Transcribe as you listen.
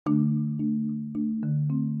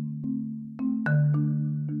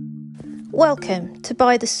Welcome to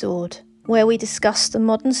By the Sword, where we discuss the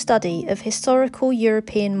modern study of historical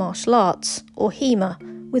European martial arts, or HEMA,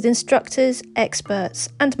 with instructors, experts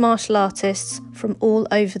and martial artists from all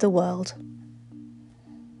over the world.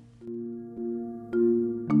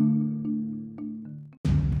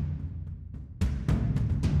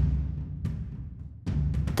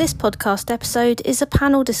 This podcast episode is a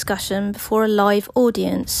panel discussion before a live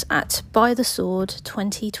audience at By the Sword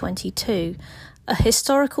 2022, a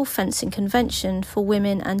historical fencing convention for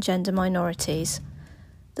women and gender minorities.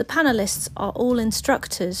 The panellists are all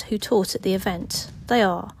instructors who taught at the event. They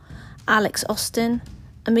are Alex Austin,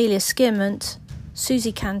 Amelia Skiermont,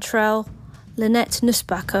 Susie Cantrell, Lynette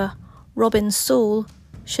Nussbacher, Robin Saul,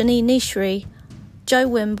 Shani Nishri, Joe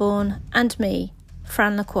Wimborne and me,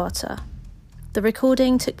 Fran Laquata. The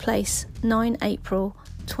recording took place 9 April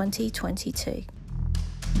 2022.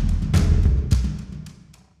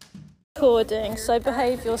 Recording, so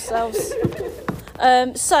behave yourselves.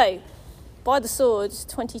 So, By the Sword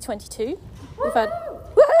 2022. We've had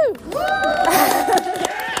woohoo!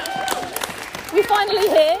 We're finally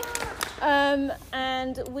here,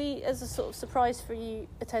 and we, as a sort of surprise for you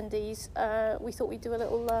attendees, we thought we'd do a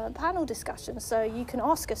little panel discussion, so you can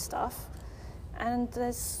ask us stuff, and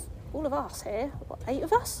there's all of us here, 8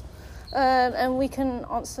 of us, and we can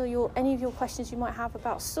answer any of your questions you might have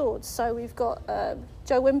about swords. So we've got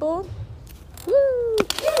Joe Wimborne. Woo!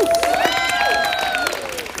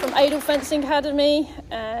 From Adel Fencing Academy,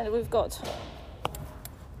 and we've got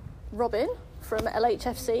Robin from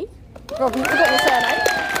LHFC. Robin, forgot your surname.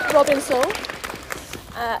 Robin Saul.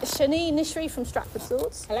 Shani Nishri from Stratford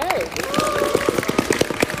Swords. Hello.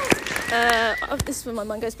 This is when my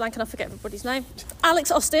mind goes blank and I forget everybody's name.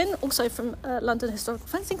 Alex Austin, also from London Historical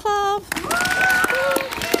Fencing Club.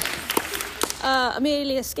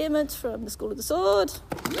 Amelia Skiermont from the School of the Sword.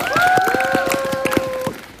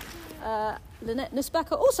 Lynette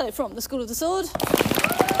Nussbacher, also from the School of the Sword.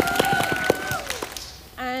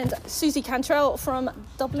 And Susie Cantrell from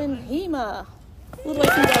Dublin HEMA, all the way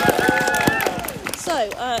from Dublin.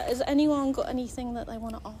 So, has anyone got anything that they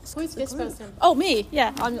want to ask? Who's this person? Oh, me,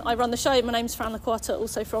 yeah. I run the show. My name's Fran Laquata,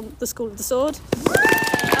 also from the School of the Sword.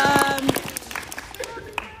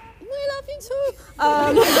 We love you too.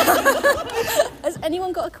 Has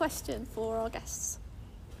anyone got a question for our guests?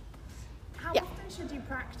 How often should you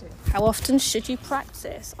practice? How often should you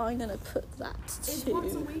practice? I'm going to put that Is to...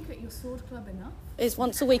 once a week at your sword club enough? Is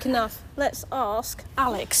once a week enough? Let's ask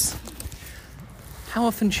Alex. How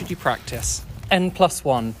often should you practice?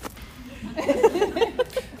 N+1.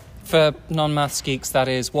 For non-maths geeks, that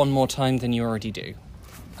is one more time than you already do.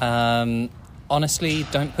 Honestly,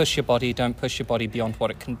 don't push your body beyond what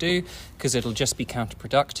it can do, because it'll just be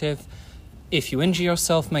counterproductive. If you injure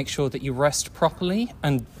yourself, make sure that you rest properly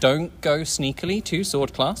and don't go sneakily to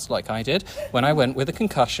sword class like I did when I went with a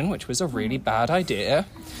concussion, which was a really bad idea.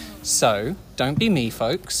 So, don't be me,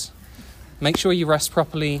 folks. Make sure you rest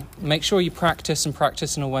properly. Make sure you practice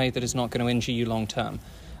in a way that is not going to injure you long term.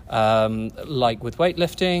 Like with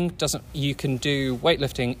weightlifting, you can do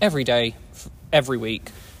weightlifting every day, every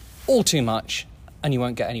week, all too much, and you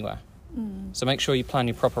won't get anywhere. So make sure you plan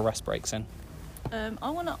your proper rest breaks in. I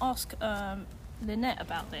want to ask Lynette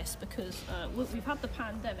about this, because we've had the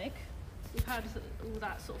pandemic, we've had all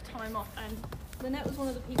that sort of time off, and Lynette was one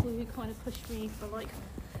of the people who kind of pushed me for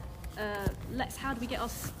how do we get our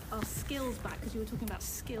skills back, because you were talking about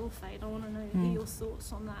skill fade. I want to know your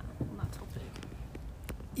thoughts on that topic.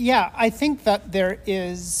 Yeah, I think that there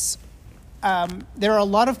are a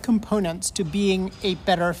lot of components to being a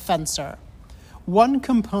better fencer. One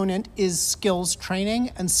component is skills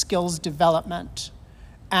training and skills development.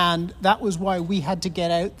 And that was why we had to get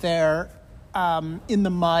out there in the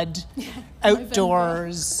mud,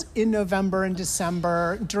 outdoors, in November and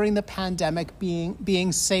December, during the pandemic,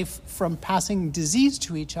 being safe from passing disease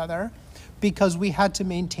to each other, because we had to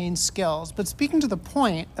maintain skills. But speaking to the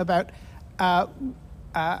point about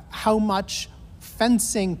how much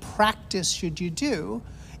fencing practice should you do,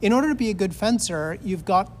 in order to be a good fencer, you've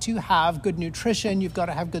got to have good nutrition, you've got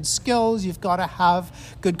to have good skills, you've got to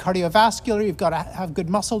have good cardiovascular, you've got to have good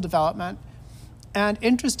muscle development. And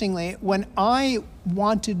interestingly, when I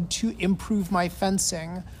wanted to improve my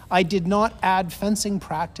fencing, I did not add fencing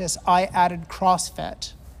practice, I added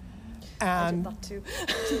CrossFit. And I did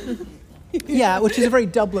that too. Yeah, which is a very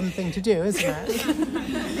Dublin thing to do, isn't it?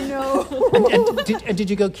 No. And did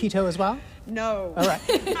you go keto as well? No. All right.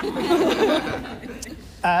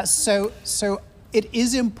 So it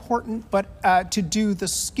is important, but to do the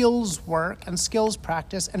skills work and skills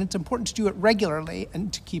practice, and it's important to do it regularly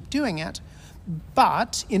and to keep doing it.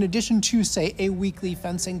 But in addition to, say, a weekly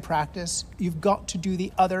fencing practice, you've got to do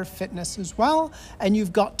the other fitness as well, and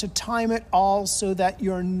you've got to time it all so that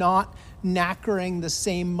you're not knackering the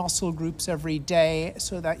same muscle groups every day,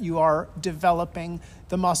 so that you are developing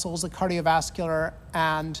the muscles, the cardiovascular,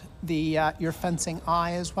 and your fencing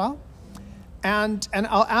eye as well. And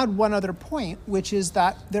I'll add one other point, which is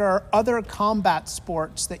that there are other combat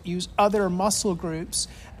sports that use other muscle groups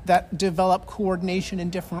that develop coordination in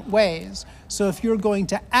different ways. So if you're going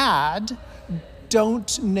to add,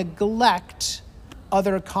 don't neglect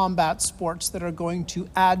other combat sports that are going to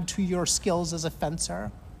add to your skills as a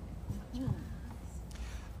fencer.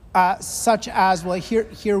 Such as, well,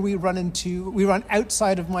 here we run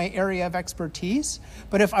outside of my area of expertise,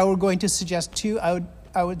 but if I were going to suggest two,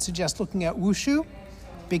 I would suggest looking at wushu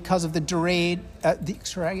because of the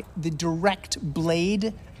direct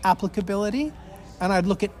blade applicability. And I'd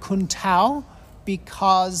look at kun tao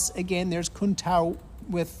because, again, there's kun tao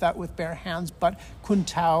with bare hands, but kun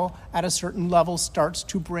tao at a certain level starts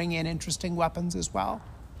to bring in interesting weapons as well.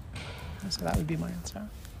 So that would be my answer.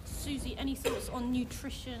 Susie, any thoughts on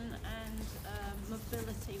nutrition and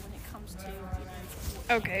mobility when it comes to,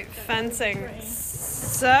 Okay, fencing.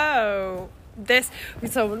 So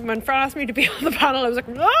when Fran asked me to be on the panel, I was like,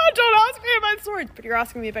 don't ask me about swords, but you're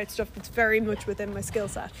asking me about stuff that's very much within my skill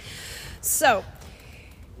set. So,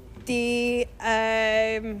 as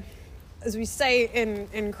we say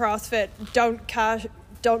in CrossFit,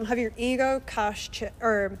 don't have your ego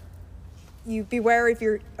or you beware of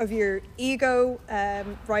your ego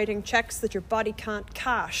writing checks that your body can't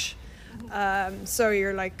cash. So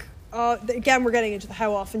you're like, again, we're getting into the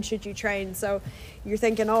how often should you train. So you're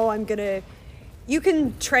thinking, you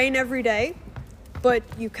can train every day, but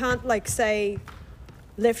you can't say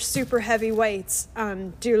lift super heavy weights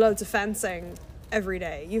and do loads of fencing every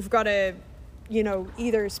day. You've got to,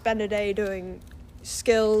 either spend a day doing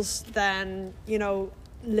skills than,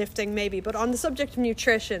 lifting maybe. But on the subject of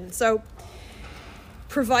nutrition, so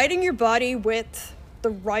providing your body with the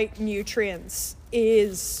right nutrients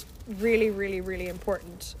is really, really, really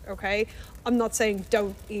important, okay? I'm not saying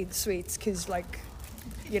don't eat sweets because, I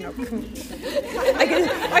hear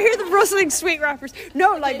the rustling sweet wrappers.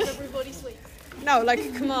 No, everybody sweets. No,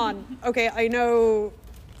 come on. Okay, I know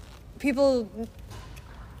people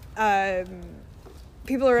are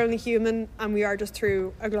only human and we are just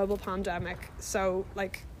through a global pandemic. So,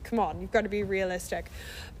 come on, you've got to be realistic.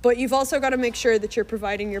 But you've also got to make sure that you're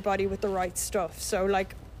providing your body with the right stuff. So,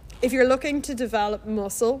 if you're looking to develop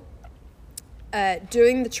muscle,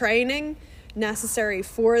 doing the training necessary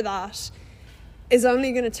for that is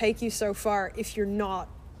only going to take you so far if you're not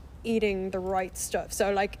eating the right stuff.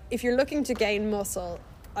 So if you're looking to gain muscle,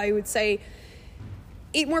 I would say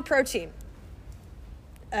eat more protein.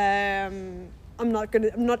 I'm not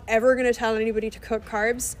ever going to tell anybody to cut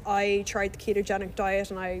carbs. I tried the ketogenic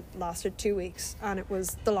diet and I lasted 2 weeks and it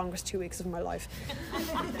was the longest 2 weeks of my life.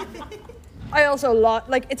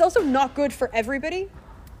 It's also not good for everybody.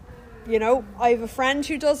 I have a friend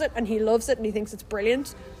who does it and he loves it and he thinks it's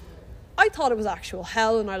brilliant. I thought it was actual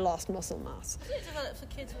hell and I lost muscle mass. Is it developed for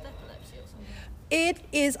kids with epilepsy or something? It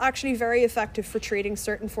is actually very effective for treating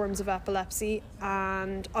certain forms of epilepsy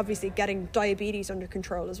and obviously getting diabetes under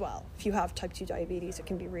control as well. If you have type 2 diabetes, it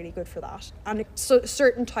can be really good for that. And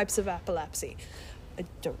certain types of epilepsy. I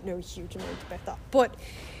don't know a huge amount about that. But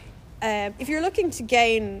if you're looking to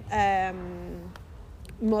gain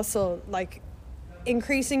muscle,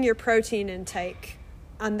 increasing your protein intake,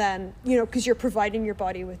 and then, because you're providing your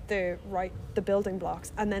body with the building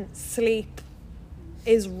blocks, and then sleep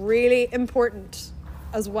is really important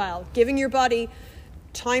as well. Giving your body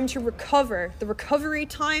time to recover, the recovery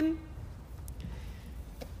time,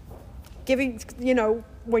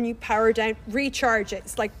 when you power down, recharge it.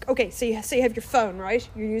 It's okay, so you have your phone, right?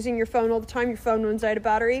 You're using your phone all the time, your phone runs out of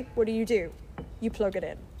battery. What do? You plug it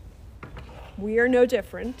in. We are no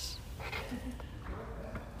different.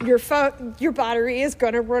 Your battery is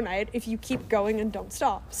going to run out if you keep going and don't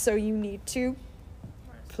stop. So you need to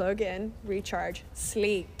plug in, recharge,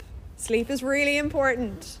 sleep. Sleep is really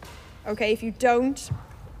important. Okay, if you don't,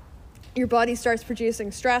 your body starts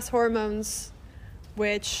producing stress hormones,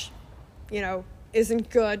 which, isn't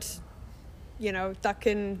good. You're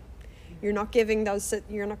not giving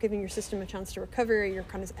your system a chance to recover. You're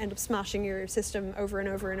kind of end up smashing your system over and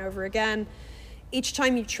over and over again. Each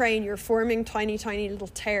time you train, you're forming tiny, tiny little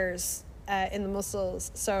tears in the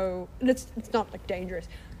muscles. So it's not dangerous,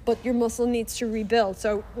 but your muscle needs to rebuild.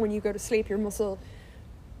 So when you go to sleep, your muscle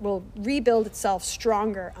will rebuild itself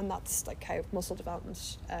stronger, and that's how muscle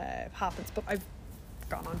development happens. But I've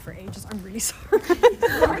gone on for ages. I'm really sorry.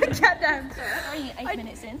 Sorry, get down. Are you 8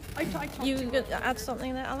 minutes in? I talked You too could long. add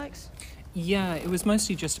something there, Alex? Yeah, it was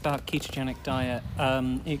mostly just about ketogenic diet.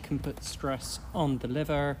 It can put stress on the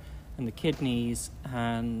liver and the kidneys,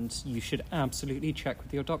 and you should absolutely check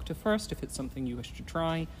with your doctor first if it's something you wish to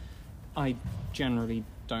try. I generally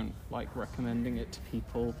don't like recommending it to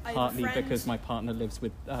people, I have a partly friend- because my partner lives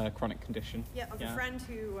with a chronic condition. Yeah, I have a friend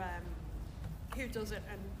who does it,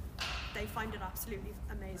 and they find it absolutely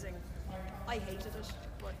amazing. I hated it,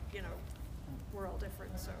 but you know, we're all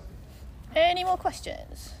different, so. Any more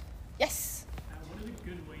questions? Yes. What is a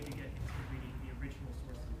good way to get into reading the original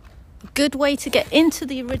sources? Good way to get into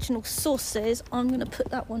the original sources. I'm going to put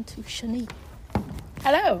that one to Shani.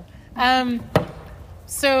 Hello.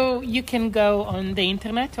 So you can go on the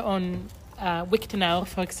internet, on Wiktionary,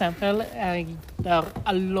 for example. There are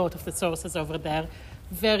a lot of the sources over there,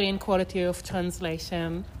 varying quality of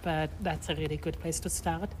translation, but that's a really good place to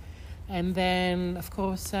start. And then, of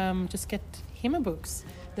course, just get HEMA books.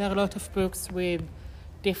 There are a lot of books with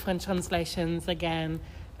different translations, again,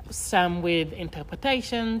 some with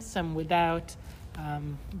interpretations, some without,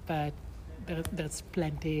 but there's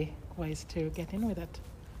plenty ways to get in with it.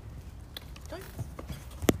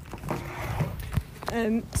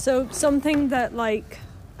 So something that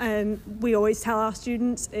we always tell our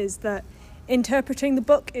students is that interpreting the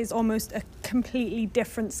book is almost a completely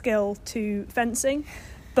different skill to fencing.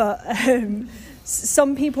 But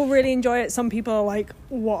some people really enjoy it. Some people are like,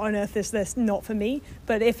 what on earth is this? Not for me.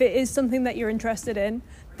 But if it is something that you're interested in,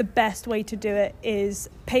 the best way to do it is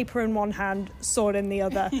paper in one hand, sword in the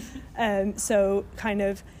other. So kind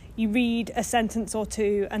of you read a sentence or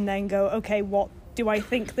two and then go, okay, what do I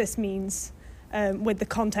think this means with the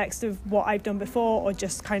context of what I've done before? Or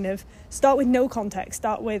just kind of start with no context.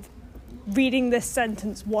 Start with reading this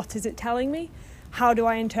sentence. What is it telling me? How do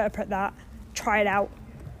I interpret that? Try it out.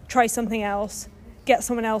 Try something else, get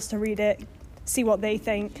someone else to read it, see what they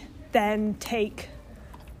think, then take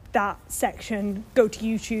that section, go to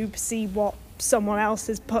YouTube, see what someone else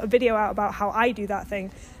has put a video out about how I do that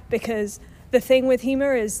thing. Because the thing with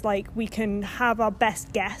HEMA is we can have our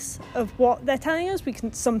best guess of what they're telling us.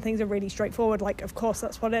 Some things are really straightforward, of course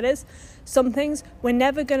that's what it is. Some things we're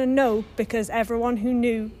never going to know because everyone who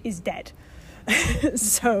knew is dead.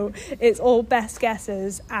 So it's all best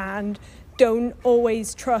guesses, and don't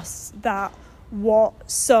always trust that what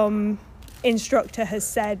some instructor has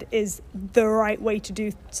said is the right way to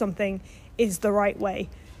do something is the right way.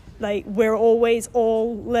 We're always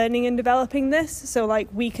all learning and developing this. So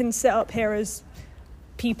we can sit up here as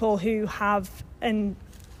people who have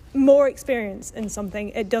more experience in something.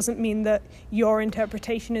 It doesn't mean that your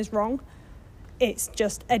interpretation is wrong. It's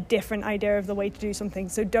just a different idea of the way to do something.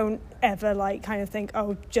 So don't ever kind of think,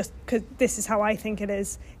 oh, just because this is how I think it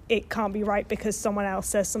is, it can't be right because someone else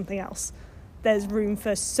says something else. There's room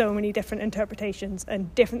for so many different interpretations,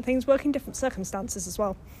 and different things work in different circumstances as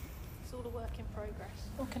well. It's all a work in progress.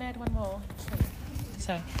 Oh, can I add one more?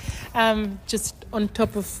 Sorry. Just on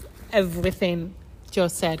top of everything Joe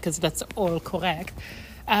said, because that's all correct,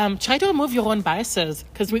 try to remove your own biases,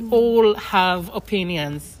 because we all have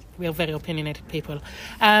opinions. We are very opinionated people.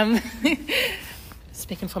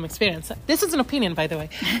 Speaking from experience. This is an opinion, by the way.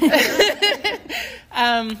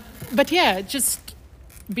 But yeah, just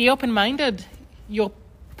be open-minded. You're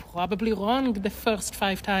probably wrong the first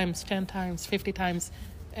 5 times, 10 times, 50 times.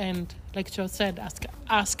 And like Joe said,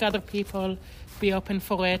 ask other people, be open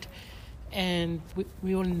for it. And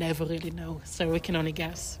we will never really know, so we can only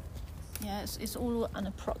guess. Yeah, it's all an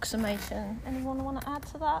approximation. Anyone want to add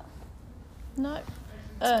to that? No?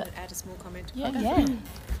 Add a small comment. Yeah.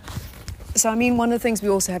 So, one of the things we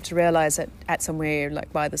also have to realise at Somewhere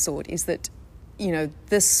By the Sword is that,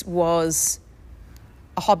 this was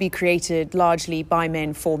a hobby created largely by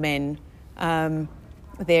men for men.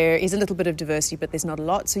 There is a little bit of diversity, but there's not a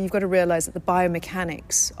lot. So you've got to realise that the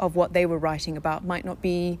biomechanics of what they were writing about might not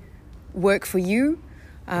be work for you.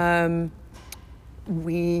 In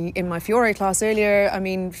my Fiore class earlier,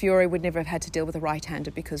 Fiore would never have had to deal with a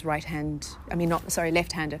left-hander,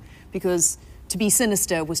 because to be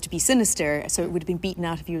sinister was to be sinister, so it would have been beaten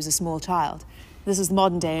out of you as a small child. This is the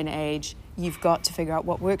modern day and age. You've got to figure out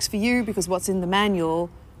what works for you, because what's in the manual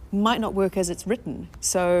might not work as it's written.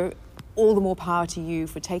 So all the more power to you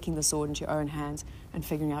for taking the sword into your own hands and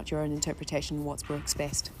figuring out your own interpretation of what works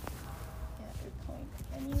best. Yeah, good point.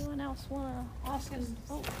 Anyone else want to ask us?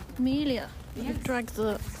 Oh, Amelia, you've dragged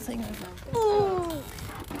the thing over.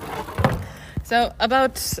 So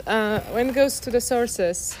about when it goes to the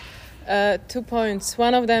sources, 2 points.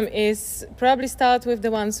 One of them is probably start with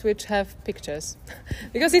the ones which have pictures,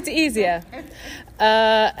 because it's easier.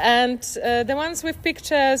 And the ones with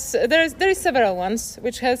pictures, there is several ones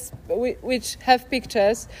which have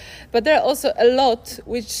pictures, but there are also a lot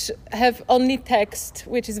which have only text,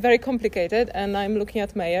 which is very complicated. And I'm looking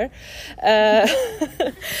at Meyer.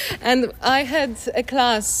 And I had a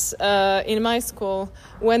class in my school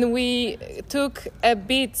when we took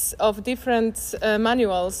bits of different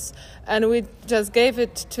manuals and we just gave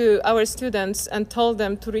it to our students and told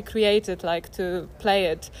them to recreate it, like to play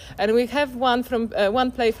it. And we have one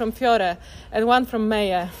play from Fiore and one from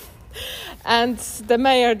Meyer. And the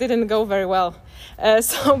Meyer didn't go very well.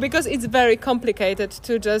 So because it's very complicated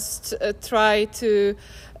to just try to...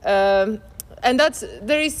 and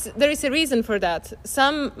there is a reason for that.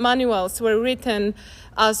 Some manuals were written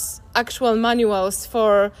as actual manuals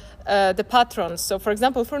for the patrons. So, for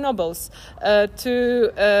example, for nobles, so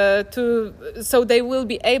they will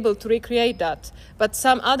be able to recreate that. But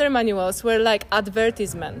some other manuals were like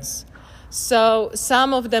advertisements. So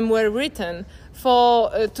some of them were written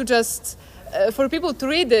for people to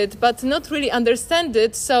read it, but not really understand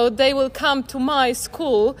it. So they will come to my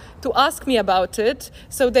school to ask me about it.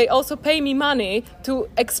 So they also pay me money to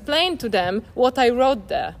explain to them what I wrote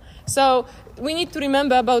there. So we need to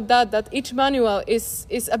remember about that each manual is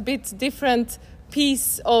a bit different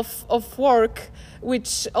piece of work,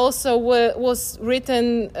 which also was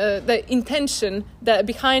written, the intention that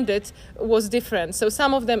behind it was different. So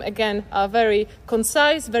some of them, again, are very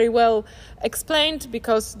concise, very well explained,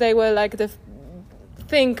 because they were like the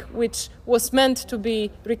thing which was meant to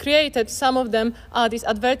be recreated. Some of them are these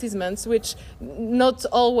advertisements, which not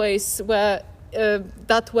always were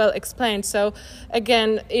that well explained. So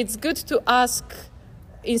again, it's good to ask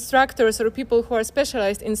instructors or people who are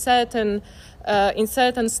specialized in certain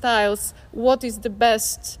styles what is the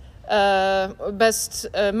best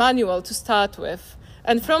manual to start with,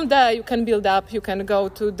 and from there you can build up. You can go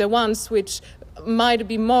to the ones which might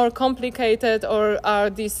be more complicated or are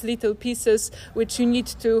these little pieces which you need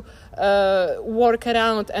to work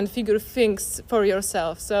around and figure things for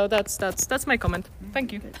yourself. So that's my comment.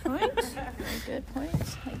 Thank you. Good point. Very good point.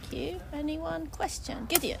 Thank you. Anyone? Question?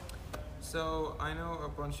 Gideon. So I know a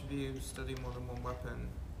bunch of you study more than one weapon.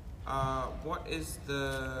 What is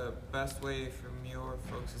the best way from your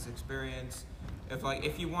folks' experience?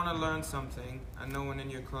 If you want to learn something and no one in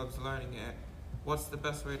your club's learning it, what's the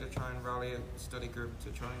best way to try and rally a study group to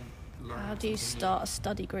try and learn? How do you start a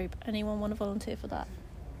study group? Anyone want to volunteer for that?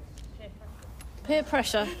 Peer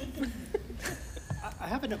pressure. I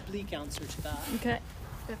have an oblique answer to that. Okay.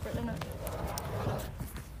 Go for it, Lena.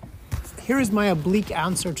 Here is my oblique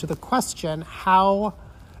answer to the question: how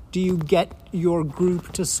do you get your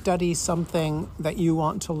group to study something that you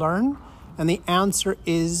want to learn? And the answer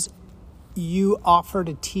is you offer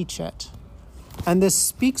to teach it. And this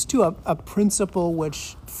speaks to a principle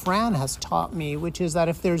which Fran has taught me, which is that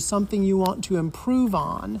if there's something you want to improve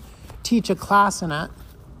on, teach a class in it.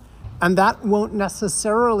 And that won't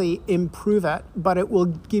necessarily improve it, but it will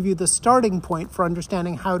give you the starting point for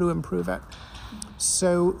understanding how to improve it.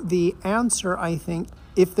 So the answer, I think,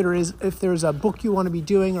 if there's a book you want to be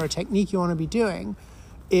doing or a technique you want to be doing,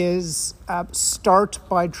 is start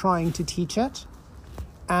by trying to teach it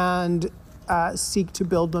and seek to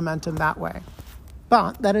build momentum that way.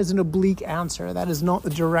 But that is an oblique answer. That is not the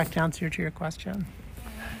direct answer to your question.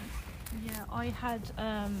 Yeah, I had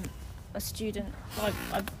a student.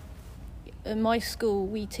 In my school,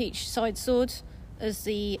 we teach side swords as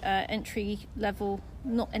the entry level,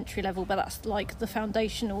 not entry level, but that's like the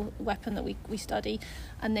foundational weapon that we study,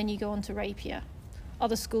 and then you go on to rapier.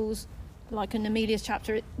 Other schools, like in Amelia's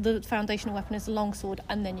chapter, the foundational weapon is the longsword,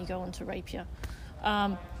 and then you go on to rapier.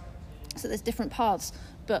 So there's different paths,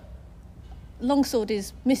 but longsword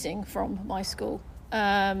is missing from my school,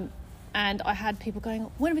 and I had people going,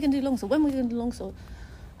 when are we going to do longsword? When are we going to do longsword?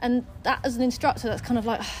 And that, as an instructor, that's kind of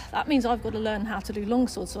like, that means I've got to learn how to do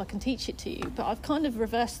longsword so I can teach it to you. But I've kind of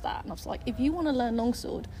reversed that, and I was like, if you want to learn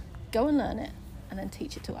longsword, go and learn it and then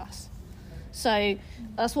teach it to us. So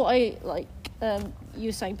that's what I like. You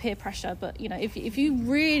were saying peer pressure, but if you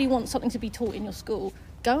really want something to be taught in your school,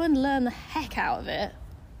 go and learn the heck out of it.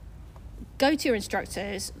 Go to your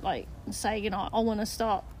instructors, and say, I want to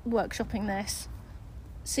start workshopping this.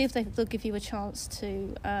 See if they'll give you a chance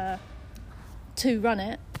to run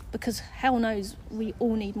it, because hell knows we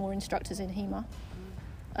all need more instructors in HEMA.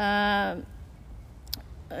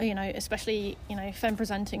 Especially femme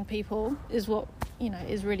presenting people is what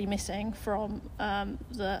is really missing from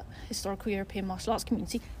the historical European martial arts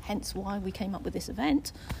community. Hence why we came up with this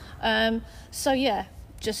event.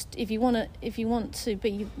 just if you want to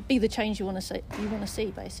be the change you want to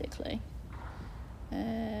see basically.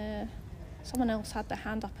 Someone else had their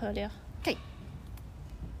hand up earlier. Okay.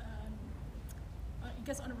 I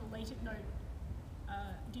guess on a related note,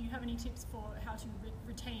 do you have any tips for how to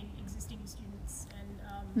retain existing students and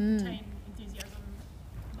retain enthusiasm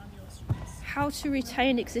among your students? How to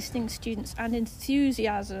retain existing students and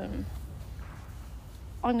enthusiasm.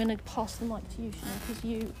 I'm going to pass the mic to you, Sinead,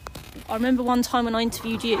 because I remember one time when I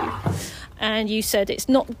interviewed you, and you said it's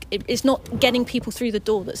not getting people through the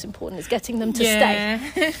door that's important; it's getting them to stay.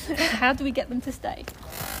 How do we get them to stay?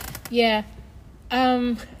 Yeah,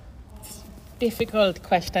 difficult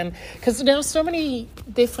question, because there are so many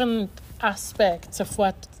different aspects of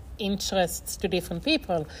what interests to different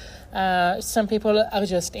people. Some people are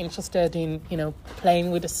just interested in,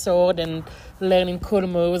 playing with a sword and learning cool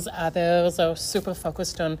moves. Others are super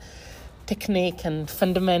focused on technique and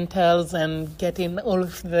fundamentals and getting all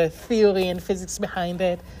of the theory and physics behind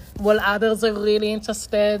it, while others are really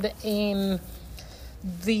interested in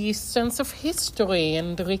the sense of history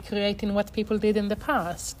and recreating what people did in the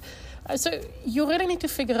past. So you really need to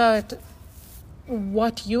figure out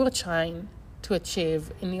what you're trying to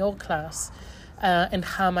achieve in your class, and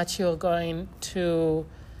how much you're going to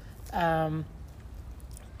I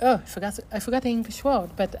forgot the English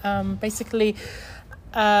word, but basically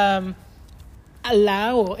allow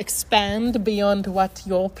or expand beyond what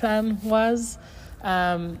your plan was.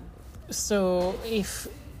 So if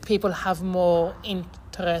people have more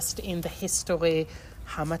interest in the history,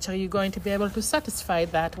 how much are you going to be able to satisfy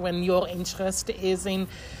that when your interest is in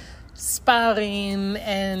sparring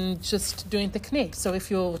and just doing technique? So if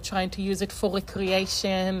you're trying to use it for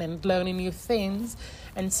recreation and learning new things,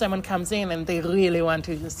 and someone comes in and they really want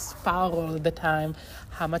to just spar all the time,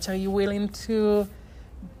 how much are you willing to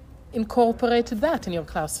incorporate that in your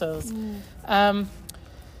classes?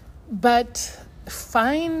 But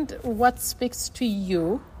find what speaks to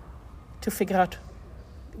you to figure out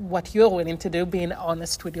what you're willing to do, being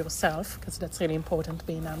honest with yourself, because that's really important,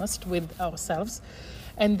 being honest with ourselves.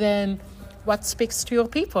 And then what speaks to your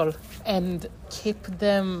people, and keep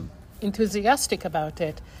them enthusiastic about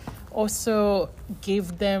it. Also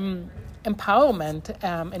give them empowerment,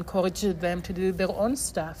 encourage them to do their own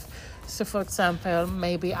stuff. So for example,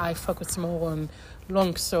 maybe I focus more on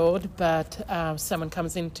longsword, but someone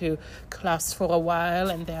comes into class for a while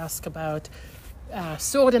and they ask about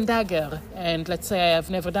sword and dagger, and let's say I've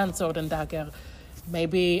never done sword and dagger.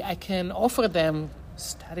 Maybe I can offer them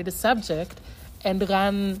study the subject and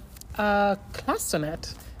run a class on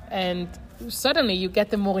it, and suddenly you get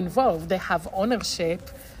them more involved. They have ownership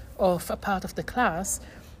of a part of the class,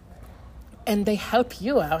 and they help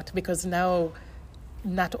you out, because now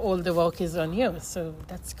not all the work is on you. So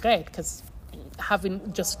that's great, because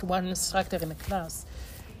having just one instructor in a class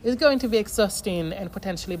is going to be exhausting and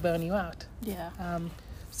potentially burn you out.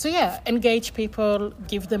 So engage people,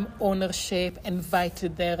 give them ownership, invite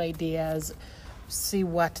their ideas, see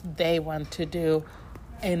what they want to do,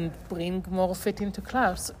 and bring more of it into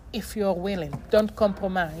class if you're willing. Don't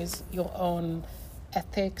compromise your own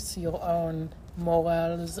ethics, your own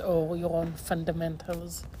morals, or your own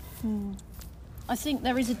fundamentals. I think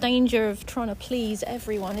there is a danger of trying to please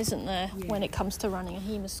everyone, isn't there, when it comes to running a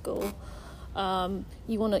HEMA school.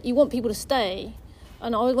 You want people to stay.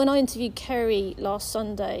 And when I interviewed Kerry last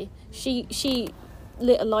Sunday, she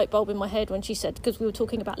lit a light bulb in my head when she said, because we were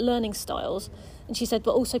talking about learning styles, and she said,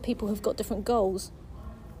 but also people have got different goals.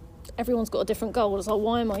 Everyone's got a different goal. I was like,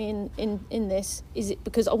 why am I in this? Is it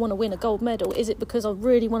because I want to win a gold medal? Is it because I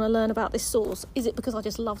really want to learn about this sword? Is it because I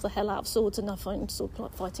just love the hell out of swords and I find sword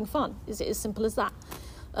fighting fun? Is it as simple as that?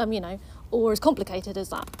 Or as complicated as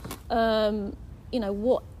that?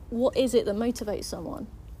 What is it that motivates someone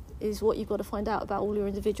is what you've got to find out about all your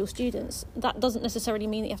individual students. That doesn't necessarily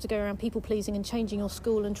mean that you have to go around people-pleasing and changing your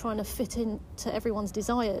school and trying to fit in to everyone's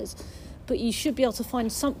desires, but you should be able to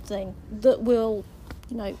find something that will,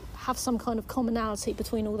 have some kind of commonality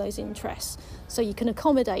between all those interests. So you can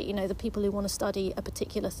accommodate, the people who want to study a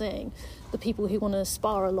particular thing, the people who want to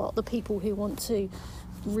spar a lot, the people who want to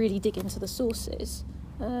really dig into the sources.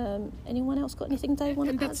 Anyone else got anything they want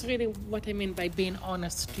to add? And that's really what I mean by being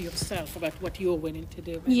honest to yourself about what you're willing to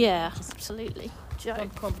do. Yeah, absolutely. Jo?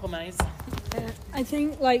 Don't compromise. I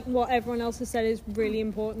think what everyone else has said is really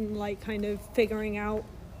important, kind of figuring out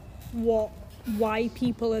why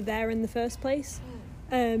people are there in the first place.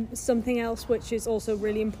 Something else which is also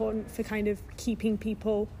really important for kind of keeping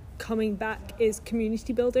people coming back is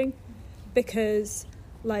community building, because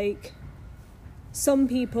some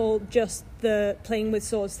people, just the playing with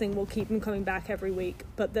swords thing will keep them coming back every week,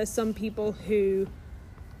 but there's some people who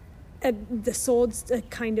the swords are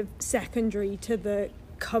kind of secondary to the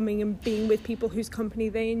coming and being with people whose company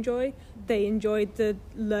they enjoy. They enjoyed the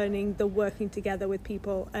learning, the working together with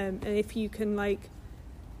people, and if you can like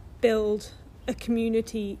build a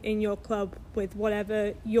community in your club with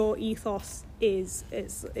whatever your ethos is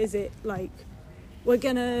it like we're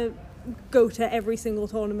gonna go to every single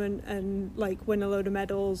tournament and like win a load of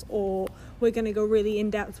medals, or we're gonna go really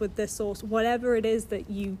in depth with this source, whatever it is that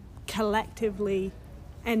you collectively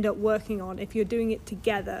end up working on, if you're doing it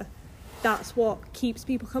together, that's what keeps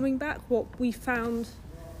people coming back. What we found,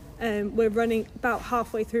 we're running about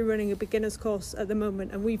halfway through running a beginner's course at the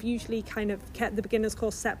moment, and we've usually kind of kept the beginner's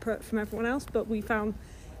course separate from everyone else, but we found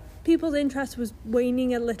people's interest was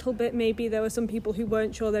waning a little bit. Maybe there were some people who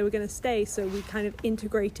weren't sure they were going to stay, so we kind of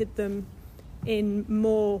integrated them in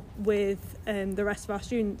more with the rest of our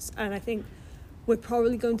students, and I think we're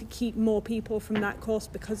probably going to keep more people from that course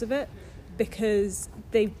because of it, because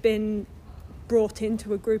they've been brought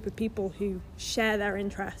into a group of people who share their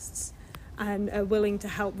interests and are willing to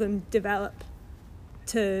help them develop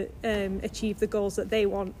to achieve the goals that they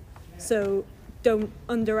want. So don't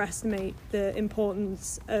underestimate the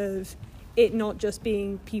importance of it not just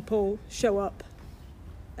being people show up,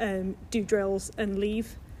 do drills and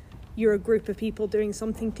leave. You're a group of people doing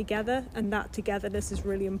something together, and that togetherness is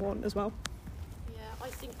really important as well. Yeah, I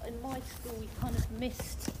think in my school we kind of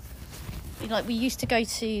missed, like we used to go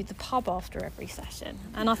to the pub after every session,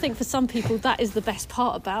 and I think for some people that is the best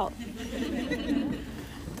part about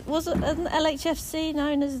was it an LHFC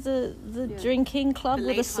known as the drinking club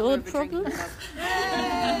with a sword problem?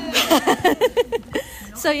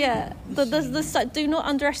 So yeah, do not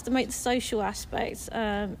underestimate the social aspects,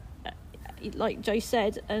 like Joe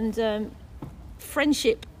said, and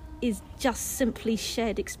friendship is just simply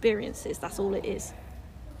shared experiences. That's all it is.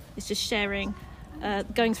 It's just sharing,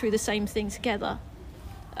 going through the same thing together.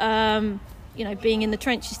 Being in the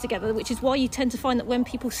trenches together, which is why you tend to find that when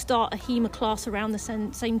people start a HEMA class around the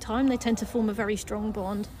same time, they tend to form a very strong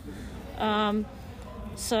bond.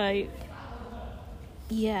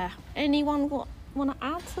 Anyone want to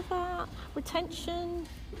add to that? Retention,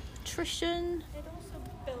 attrition? It also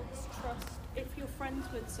builds trust if you're friends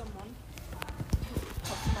with someone.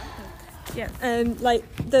 Yeah,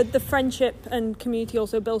 the friendship and community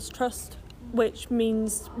also builds trust, which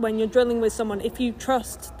means when you're drilling with someone, if you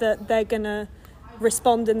trust that they're gonna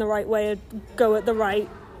respond in the right way, go at the right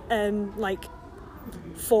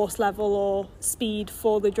force level or speed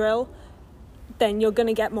for the drill, then you're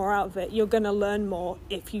gonna get more out of it. You're gonna learn more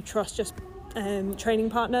if you trust your training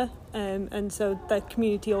partner, and so the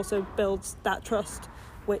community also builds that trust,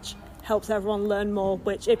 which helps everyone learn more,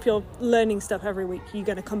 which if you're learning stuff every week, you're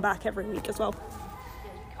gonna come back every week as well.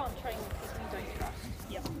 You can't train because you don't trust.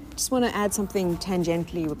 Yep. Just want to add something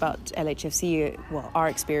tangentially about LHFC. Well, our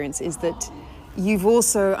experience is that you've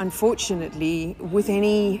also, unfortunately, with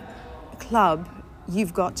any club,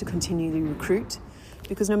 you've got to continually recruit,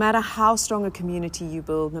 because no matter how strong a community you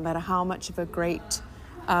build, no matter how much of a great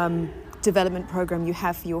development program you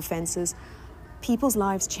have for your fencers, people's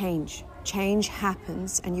lives change. Change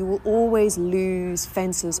happens, and you will always lose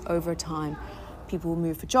fencers over time. People will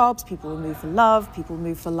move for jobs, people will move for love, people will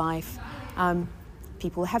move for life.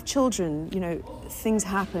 People have children, things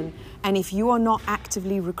happen. And if you are not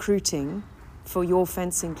actively recruiting for your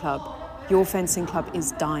fencing club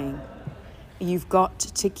is dying. You've got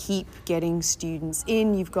to keep getting students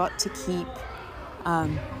in, you've got to keep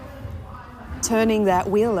turning that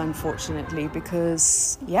wheel, unfortunately,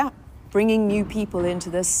 because, bringing new people into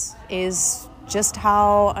this is just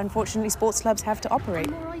how, unfortunately, sports clubs have to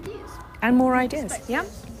operate. And more ideas. Yeah.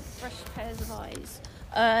 Fresh pairs of eyes.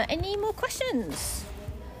 Any more questions?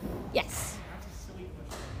 Yes.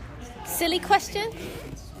 Silly question?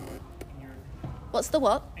 What's the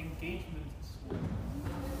what?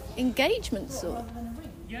 Engagement sword.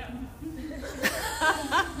 Yeah.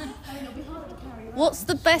 What's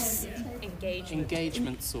the best?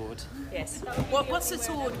 Engagement sword. Yes. What's the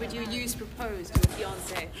sword would you use propose to a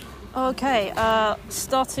fiancé? Okay,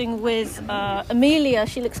 starting with Amelia.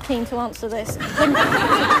 She looks keen to answer this.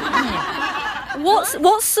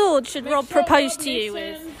 What sword should Rob propose to you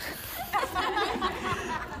with?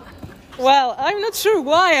 Well, I'm not sure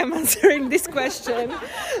why I'm answering this question,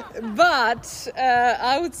 but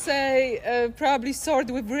I would say probably sword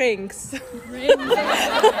with rings.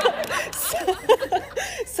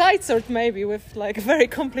 Side sword maybe with like very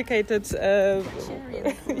complicated.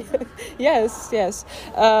 Yes.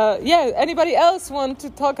 Anybody else want to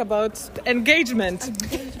talk about engagement?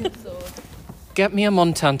 Get me a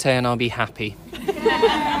Montante and I'll be happy.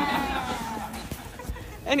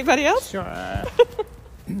 Anybody else? Sure.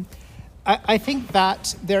 I think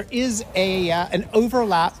that there is an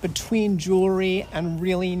overlap between jewelry and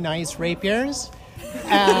really nice rapiers.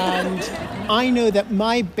 And I know that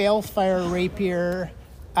my balefire rapier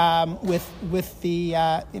with the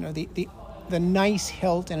nice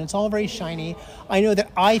hilt, and it's all very shiny, I know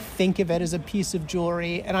that I think of it as a piece of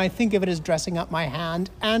jewelry, and I think of it as dressing up my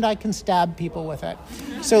hand, and I can stab people with it.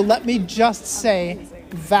 So let me just say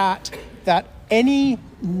that any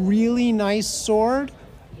really nice sword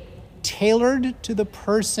tailored to the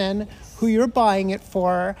person who you're buying it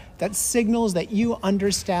for, that signals that you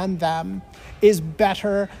understand them, is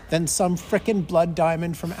better than some frickin' blood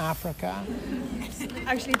diamond from Africa.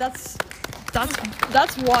 Actually, that's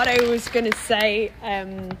what I was gonna say.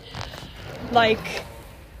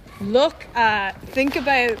 Think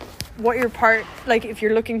about what your part, like if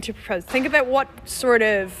you're looking to propose, think about what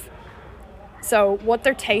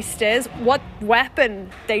their taste is, what weapon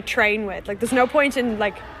they train with. Like, there's no point in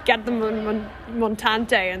like get them a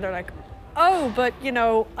montante and they're like, oh, but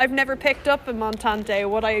I've never picked up a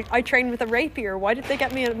montante. I train with a rapier. Why did they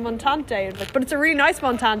get me a montante? And like, but it's a really nice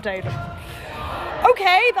montante.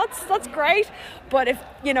 Okay, that's great. But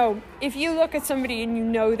if you look at somebody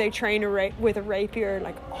and they train with a rapier,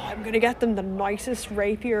 like, oh, I'm gonna get them the nicest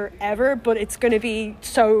rapier ever, but it's gonna be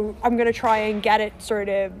I'm gonna try and get it so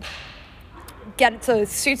it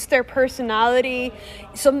suits their personality,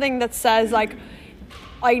 something that says like,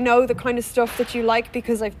 I know the kind of stuff that you like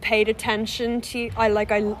because I've paid attention to you. I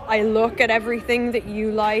look at everything that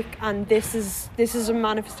you like, and this is a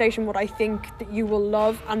manifestation of what I think that you will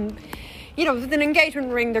love. And with an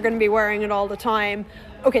engagement ring, they're going to be wearing it all the time.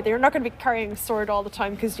 Okay, they're not going to be carrying a sword all the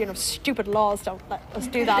time because stupid laws don't let us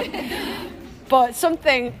do that. But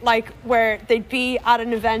something like where they'd be at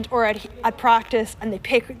an event or at practice, and they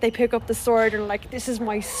pick up the sword and like, this is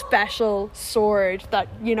my special sword that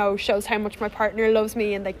shows how much my partner loves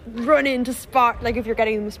me, and they run into spar. Like if you're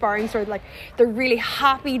getting them a sparring sword, like they're really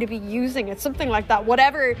happy to be using it. Something like that.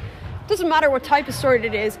 Whatever, doesn't matter what type of sword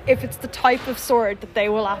it is. If it's the type of sword that they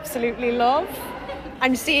will absolutely love,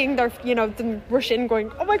 and seeing their them rush in,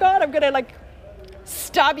 going, oh my god, I'm gonna like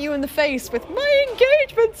stab you in the face with my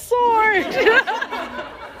engagement sword.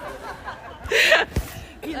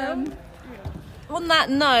 On that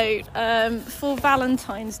note, for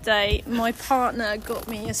Valentine's Day, my partner got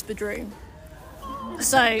me a spadroon.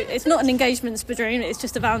 So it's not an engagement spadroon, it's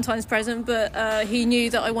just a Valentine's present, but he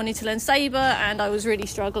knew that I wanted to learn sabre, and I was really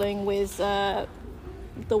struggling with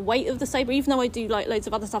the weight of the sabre, even though I do like loads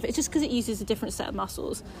of other stuff. It's just because it uses a different set of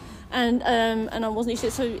muscles, and I wasn't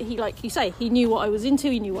sure. So he, like you say, he knew what I was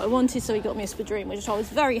into, he knew what I wanted, so he got me a spadroon, which I was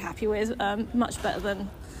very happy with. Much better than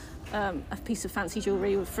a piece of fancy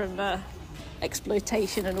jewellery from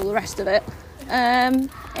exploitation and all the rest of it.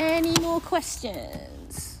 Any more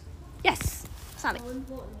questions? Yes, Sally. How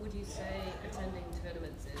important would you say attending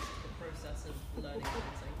tournaments is to the process of learning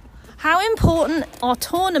fencing? How important are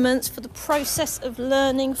tournaments for the process of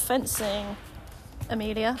learning fencing,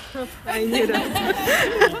 Amelia? I knew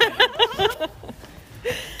that.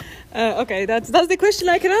 Okay, that's the question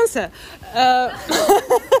I can answer.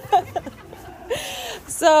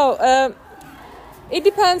 So it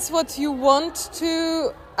depends what you want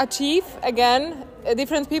to achieve. Again,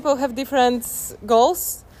 different people have different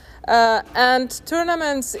goals. And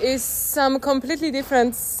tournaments is some completely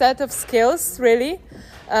different set of skills, really,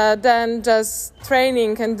 than just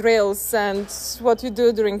training and drills and what you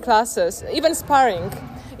do during classes. Even sparring.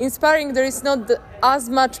 In sparring, there is not as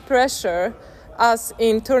much pressure as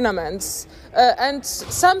in tournaments. And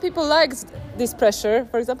some people like this pressure,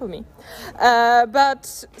 for example me. But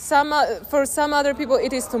for some other people,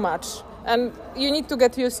 it is too much. And you need to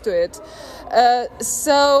get used to it.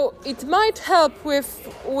 So it might help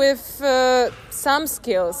with some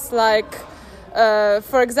skills, like,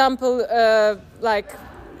 for example, like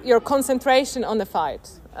your concentration on the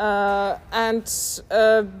fight, and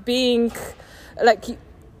being like.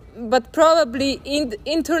 But probably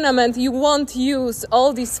in tournament you won't use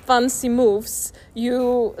all these fancy moves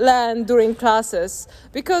you learn during classes,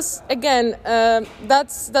 because again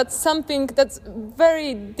that's something that's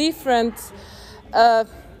very different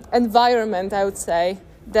environment, I would say,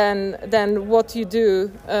 than what you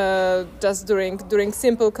do just during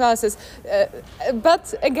simple classes.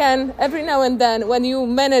 But again, every now and then when you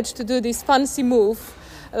manage to do this fancy move,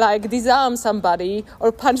 like disarm somebody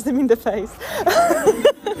or punch them in the face.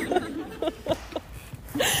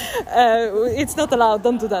 It's not allowed,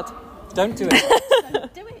 don't do that. Don't do it.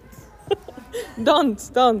 Do it.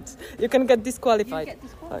 Don't. You can get disqualified.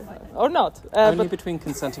 Or not. Only between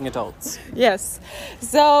consenting adults. Yes.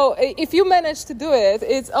 So if you manage to do it,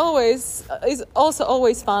 it's also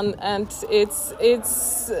always fun, and it's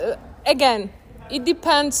again, it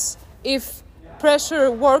depends if pressure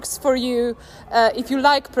works for you, if you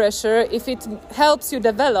like pressure, if it helps you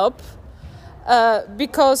develop,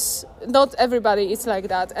 because not everybody is like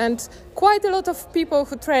that. And quite a lot of people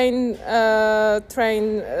who train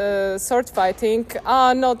sword fighting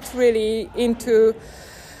are not really into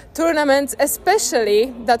tournaments,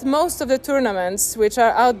 especially that most of the tournaments which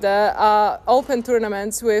are out there are open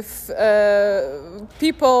tournaments with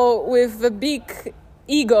people with big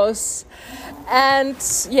egos, and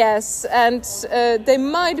they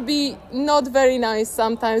might be not very nice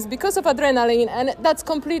sometimes because of adrenaline, and that's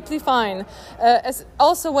completely fine.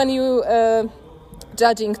 Also, when you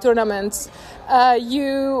judging tournaments,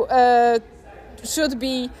 you should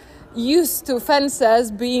be used to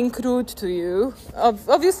fencers being rude to you.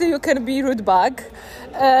 Obviously, you can be rude back.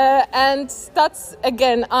 And that's,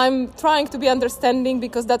 again, I'm trying to be understanding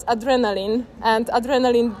because that's adrenaline. And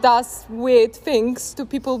adrenaline does weird things to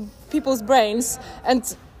people's brains.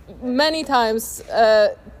 And many times,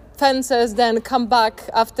 fencers then come back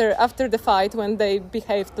after the fight when they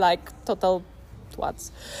behaved like total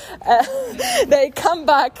twats. They come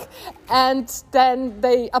back and then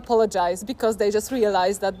they apologize because they just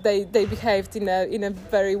realized that they behaved in a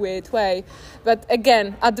very weird way. But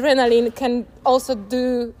again, adrenaline can also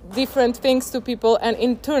do different things to people, and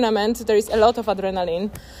in tournament there is a lot of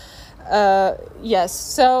adrenaline. Yes,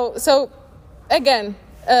 so again,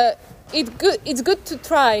 it's good to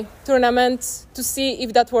try tournaments to see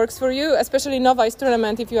if that works for you, especially novice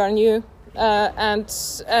tournament if you are new. And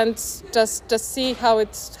just see how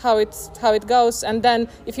it goes, and then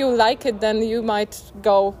if you like it, then you might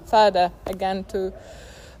go further again to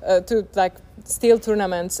like steel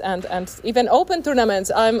tournaments and even open tournaments.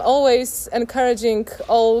 I'm always encouraging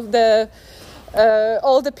all the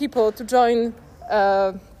people to join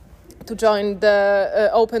the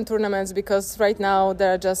open tournaments, because right now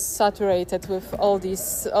they're just saturated with all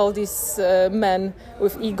these men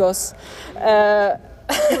with egos.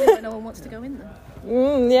 No one wants to go in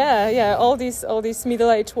there. All these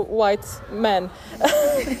middle-aged white men.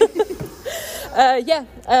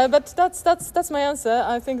 But that's my answer.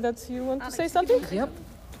 I think that you want to say something. Yep,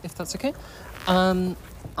 if that's okay.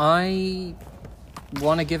 I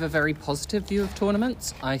want to give a very positive view of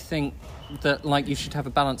tournaments. I think that you should have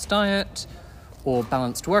a balanced diet or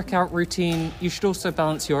balanced workout routine. You should also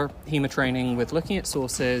balance your HEMA training with looking at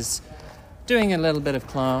sources, doing a little bit of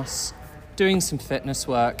class, doing some fitness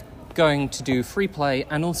work, going to do free play,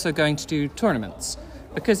 and also going to do tournaments,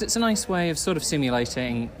 because it's a nice way of sort of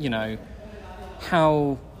simulating,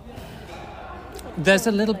 how there's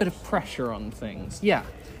a little bit of pressure on things. Yeah,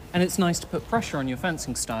 and it's nice to put pressure on your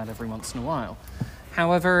fencing style every once in a while.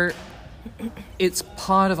 However, it's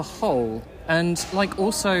part of a whole, and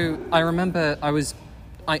also I remember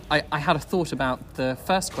I had a thought about the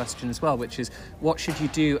first question as well, which is what should you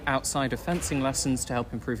do outside of fencing lessons to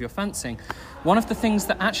help improve your fencing? One of the things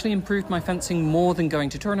that actually improved my fencing more than going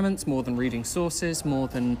to tournaments, more than reading sources, more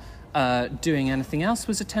than doing anything else,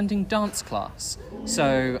 was attending dance class.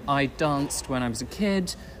 So I danced when I was a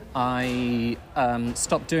kid. I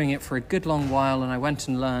stopped doing it for a good long while, and I went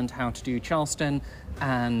and learned how to do Charleston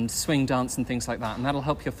and swing dance and things like that, and that'll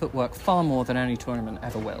help your footwork far more than any tournament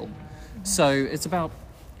ever will. So it's about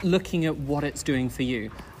looking at what it's doing for you.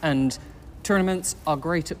 And tournaments are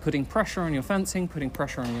great at putting pressure on your fencing, putting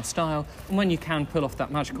pressure on your style, and when you can pull off that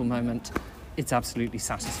magical moment, it's absolutely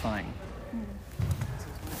satisfying.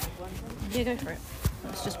 Yeah, go for it.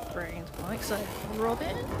 Let's just bring the mic. So,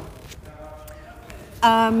 Robin?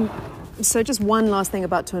 So just one last thing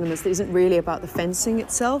about tournaments that isn't really about the fencing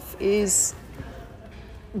itself is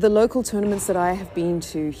the local tournaments that I have been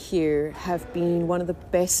to here have been one of the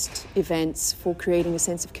best events for creating a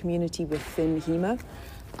sense of community within HEMA.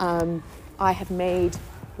 I have made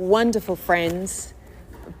wonderful friends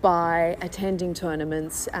by attending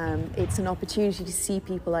tournaments. It's an opportunity to see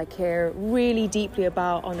people I care really deeply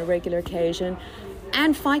about on a regular occasion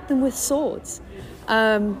and fight them with swords,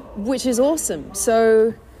 which is awesome.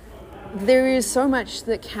 So there is so much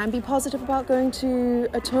that can be positive about going to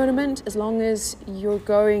a tournament, as long as you're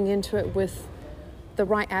going into it with the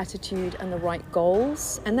right attitude and the right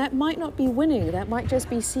goals. And that might not be winning, that might just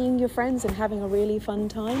be seeing your friends and having a really fun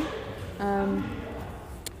time.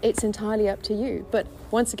 It's entirely up to you. But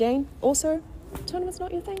once again, also, tournaments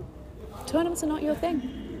not your thing. Tournaments are not your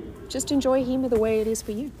thing. Just enjoy HEMA the way it is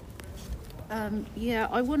for you.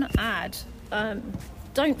 I want to add,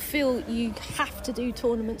 don't feel you have to do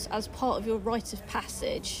tournaments as part of your rite of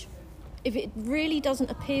passage. If it really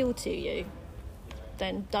doesn't appeal to you,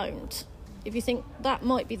 then don't. If you think that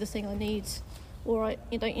might be the thing I need, or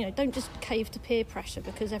don't just cave to peer pressure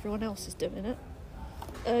because everyone else is doing it.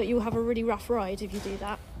 you'll have a really rough ride if you do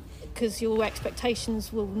that, because your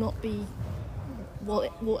expectations will not be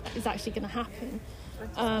what is actually going to happen.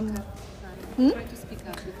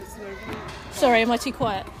 Sorry, am I too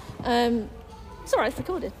quiet? It's alright, it's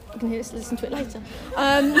recorded. You can listen to it later.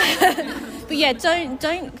 But yeah, don't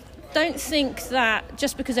think that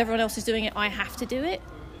just because everyone else is doing it, I have to do it.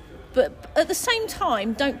 But at the same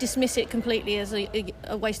time, don't dismiss it completely as a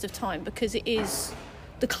waste of time, because it is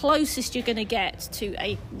the closest you're going to get to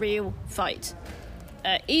a real fight.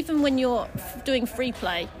 Even when you're doing free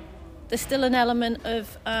play, there's still an element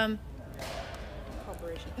of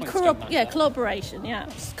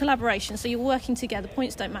collaboration. So you're working together.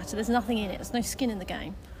 Points don't matter. There's nothing in it. There's no skin in the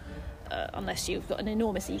game, unless you've got an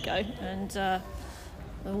enormous ego and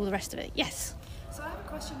all the rest of it. Yes. So I have a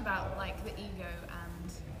question about like the ego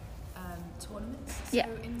and tournaments. So Yeah.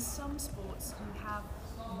 in some sports you have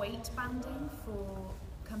weight banding for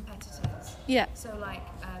competitors. Yeah. So like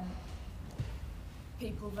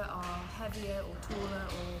people that are heavier or taller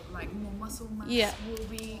or like more muscle mass Yeah. will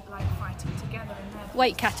be like fighting together in their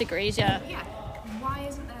Weight categories, yeah. Yeah. Why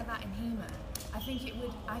isn't there that in HEMA?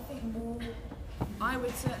 I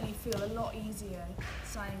would certainly feel a lot easier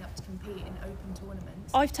signing up to compete in open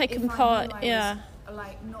tournaments. I've taken if part, I knew I was,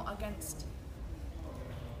 like not against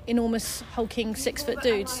enormous hulking 6 foot that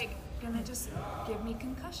dudes. are, like, gonna just give me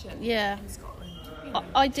concussion. Yeah. In Scotland. You know,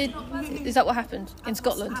 I it's did. not pleasant. Is that what happened in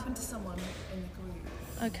Scotland? Happened to someone in the group.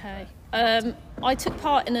 Okay. I took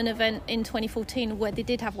part in an event in 2014 where they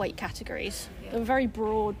did have weight categories. They were very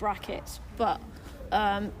broad brackets, but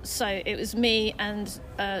so it was me and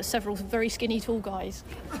several very skinny tall guys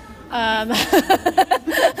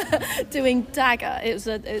doing dagger.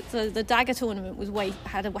 The dagger tournament was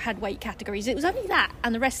had weight categories. It was only that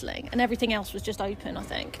and the wrestling, and everything else was just open, I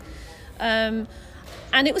think.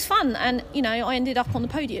 And it was fun, and I ended up on the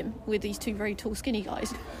podium with these two very tall, skinny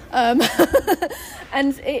guys, and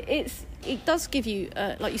it does give you,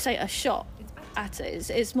 like you say, a shot at it.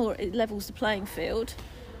 It's more, it levels the playing field.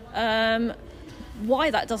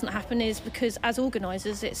 Why that doesn't happen is because as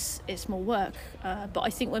organisers, it's more work. But I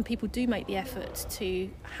think when people do make the effort to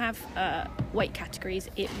have weight categories,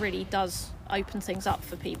 it really does open things up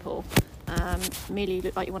for people. Amelia, you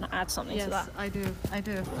look like you want to add something to that. Yes,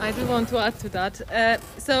 I do want to add to that.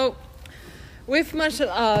 So, with martial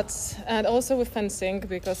arts and also with fencing,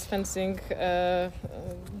 because fencing,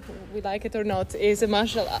 we like it or not, is a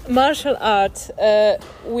martial art.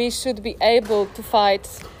 We should be able to fight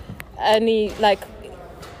any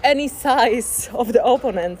size of the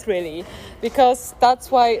opponent, really, because that's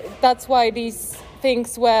why these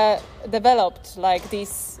things were developed, like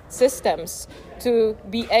these systems, to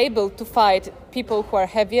be able to fight people who are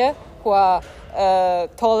heavier, who are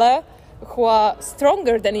taller, who are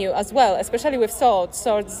stronger than you as well, especially with swords.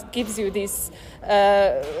 Swords gives you this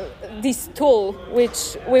tool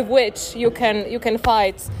with which you can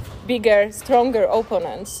fight bigger, stronger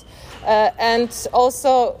opponents. And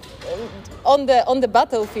also on the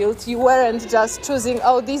battlefield, you weren't just choosing,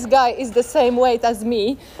 this guy is the same weight as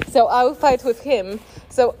me, so I will fight with him.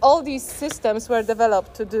 So all these systems were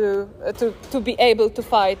developed to be able to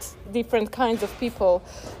fight different kinds of people,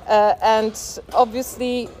 and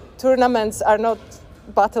obviously tournaments are not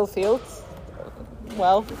battlefields.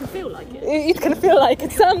 Well, it can feel like it. It can feel like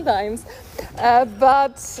it sometimes,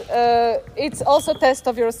 but it's also a test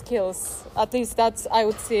of your skills. At least I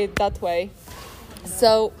would see it that way.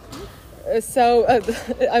 So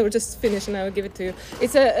I will just finish and I will give it to you.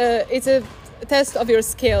 It's a test of your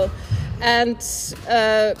skill, and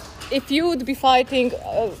if you would be fighting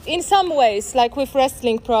in some ways, like with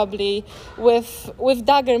wrestling, probably with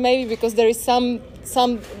dagger, maybe because there is some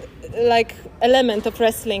like element of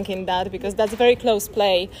wrestling in that, because that's very close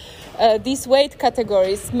play. These weight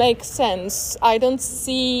categories make sense. I don't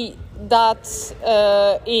see that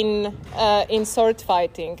in sword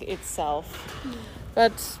fighting itself.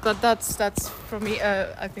 But that's from me.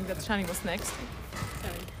 I think that Shani was next.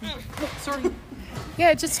 Sorry.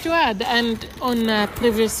 Yeah, just to add, and on a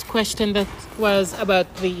previous question that was about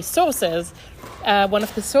the sources, one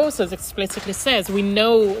of the sources explicitly says we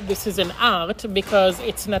know this is an art because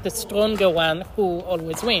it's not the stronger one who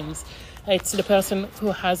always wins. It's the person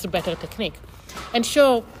who has a better technique. And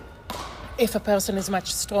sure, if a person is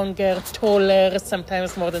much stronger, taller,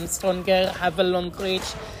 sometimes more than stronger, have a long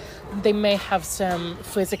reach, they may have some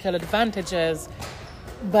physical advantages,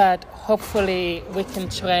 but hopefully we can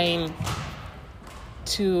train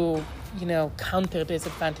to, counter these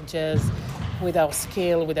advantages with our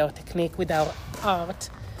skill, with our technique, with our art,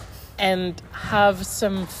 and have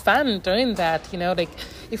some fun doing that. Like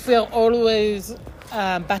if we are always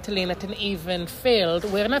battling at an even field,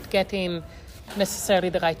 we're not getting necessarily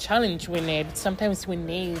the right challenge we need. Sometimes we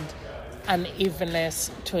need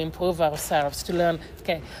unevenness to improve ourselves, to learn,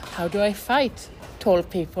 okay, how do I fight tall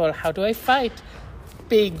people? How do I fight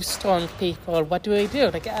big, strong people? What do I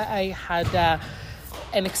do? Like I had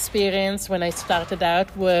an experience when I started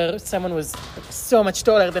out where someone was so much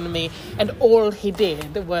taller than me, and all he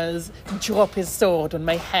did was drop his sword on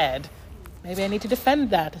my head. Maybe I need to defend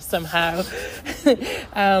that somehow.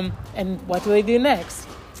 And what do I do next?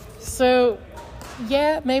 So,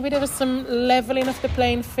 yeah, maybe there is some leveling of the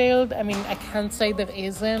playing field. I mean, I can't say there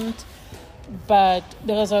isn't, but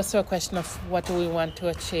there is also a question of what do we want to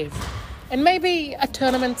achieve. And maybe a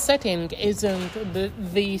tournament setting isn't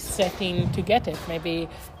the setting to get it. Maybe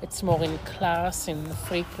it's more in class, in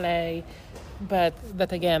free play. But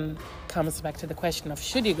that, again, comes back to the question of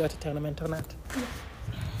should you go to tournament or not?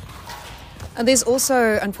 And there's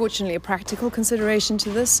also, unfortunately, a practical consideration to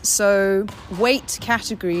this. So weight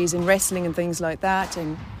categories in wrestling and things like that,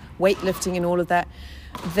 and weightlifting and all of that,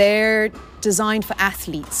 they're designed for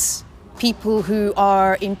athletes, people who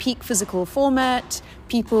are in peak physical format,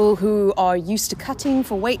 people who are used to cutting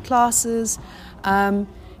for weight classes.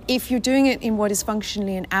 If you're doing it in what is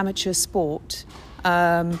functionally an amateur sport,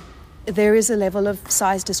 there is a level of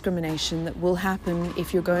size discrimination that will happen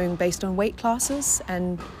if you're going based on weight classes,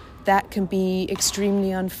 and that can be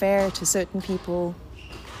extremely unfair to certain people,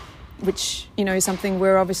 which, you know, is something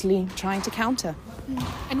we're obviously trying to counter.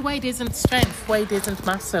 And weight isn't strength, weight isn't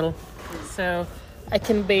muscle. So I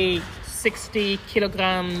can be 60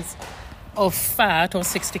 kilograms of fat or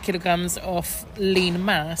 60 kilograms of lean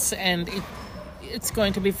mass, and it's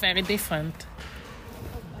going to be very different.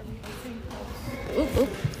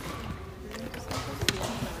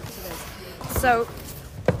 So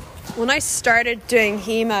when I started doing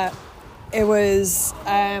HEMA, it was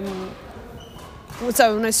it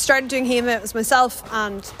was myself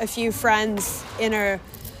and a few friends in an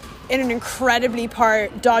incredibly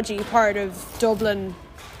dodgy part of Dublin,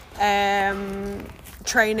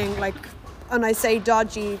 training. Like, when I say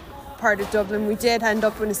dodgy part of Dublin, we did end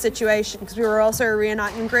up in a situation, because we were also a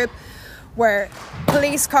reenactment group, where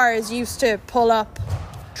police cars used to pull up,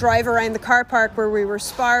 drive around the car park where we were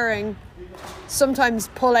sparring, sometimes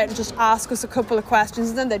pull out and just ask us a couple of questions,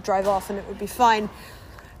 and then they'd drive off and it would be fine.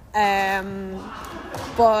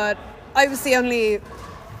 But I was the only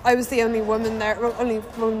woman there, only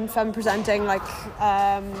woman femme presenting. Like,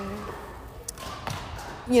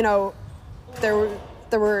 you know, there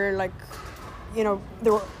were like, you know,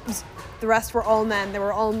 the rest were all men. They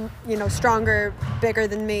were all, you know, stronger, bigger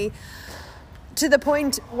than me, to the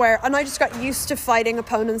point where, and I just got used to fighting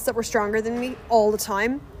opponents that were stronger than me all the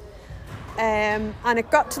time. And it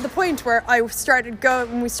got to the point where we started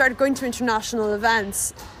going to international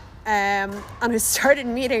events, and I started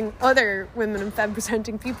meeting other women and femme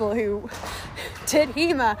presenting people who did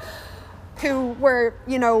HEMA, who were,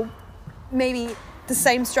 you know, maybe the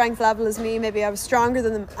same strength level as me, maybe I was stronger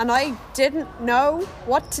than them, and I didn't know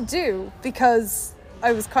what to do, because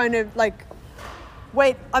I was kind of like,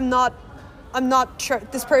 wait, I'm not sure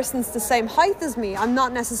this person's the same height as me. I'm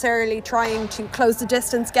not necessarily trying to close the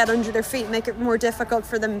distance, get under their feet, make it more difficult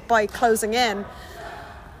for them by closing in.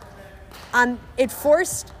 And it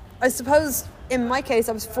forced, I suppose, in my case,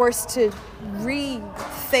 I was forced to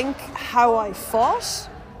rethink how I fought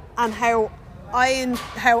and how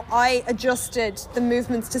I adjusted the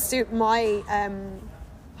movements to suit my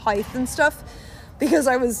height and stuff, because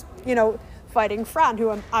I was, you know, fighting Fran, who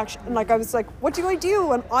I'm actually, like, I was like, what do I do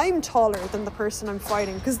when I'm taller than the person I'm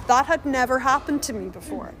fighting? Because that had never happened to me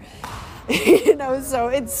before. You know, so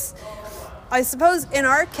it's, I suppose in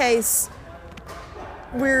our case,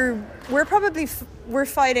 we're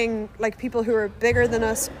fighting like people who are bigger than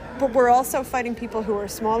us, but we're also fighting people who are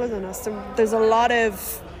smaller than us. So there's a lot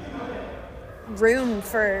of room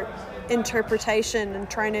for interpretation and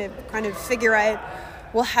trying to kind of figure out,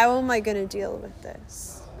 well, how am I going to deal with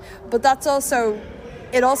this? But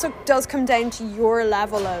it also does come down to your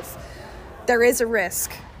level of, there is a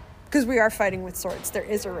risk, because we are fighting with swords, there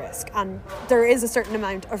is a risk, and there is a certain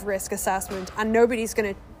amount of risk assessment, and nobody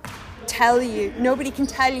can tell you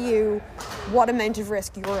what amount of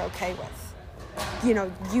risk you're okay with. You know,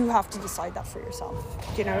 you have to decide that for yourself.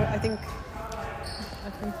 You know, I think.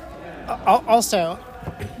 Also,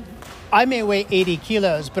 I may weigh 80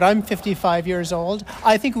 kilos, but I'm 55 years old.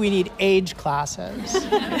 I think we need age classes.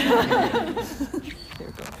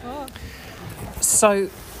 So,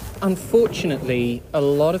 unfortunately, a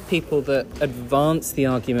lot of people that advance the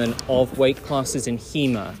argument of weight classes in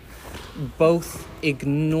HEMA both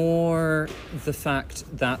ignore the fact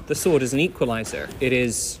that the sword is an equalizer. It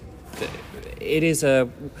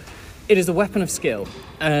It is a weapon of skill,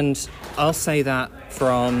 and I'll say that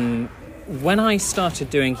from when I started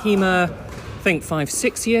doing HEMA, I think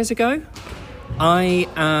 5-6 years ago. I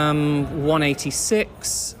am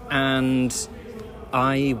 186 and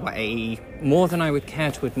I weigh more than I would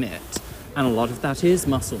care to admit, and a lot of that is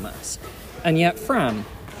muscle mass. And yet, Fran,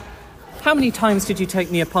 how many times did you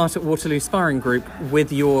take me apart at Waterloo Sparring Group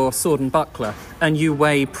with your sword and buckler, and you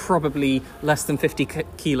weigh probably less than 50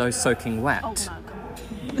 kilos soaking wet? Oh, no.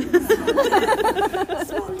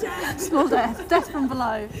 Small death from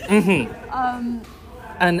below. Mm-hmm.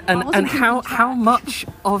 And how much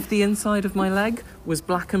of the inside of my leg was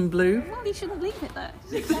black and blue? Well, you shouldn't leave it there.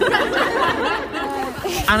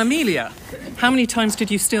 And Amelia, how many times did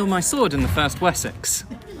you steal my sword in the First Wessex?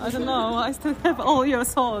 I don't know. I still have all your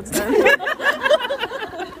swords.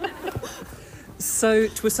 So,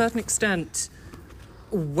 to a certain extent,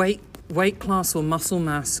 weight class or muscle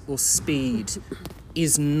mass or speed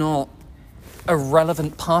is not a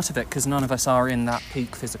relevant part of it, because none of us are in that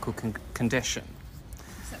peak physical condition.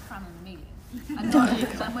 Except Fran and Amelia.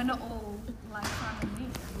 And we're not all like Fran and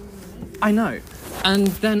Amelia. I know. And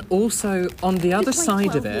then also, on the other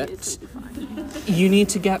side of it, you need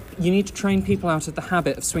to train people out of the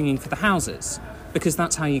habit of swinging for the houses, because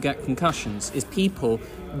that's how you get concussions, is people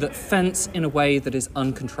that fence in a way that is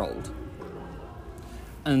uncontrolled.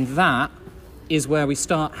 And that is where we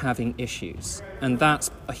start having issues. And that's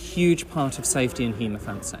a huge part of safety in HEMA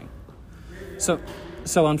fencing. So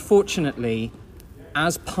unfortunately,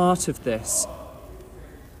 as part of this,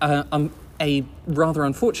 a rather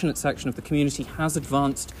unfortunate section of the community has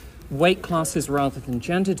advanced weight classes rather than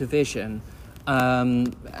gender division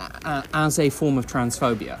as a form of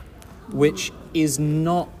transphobia, which is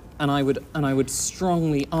not, and I would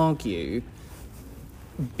strongly argue,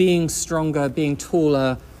 being stronger, being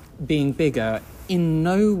taller, being bigger in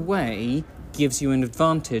no way gives you an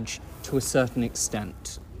advantage to a certain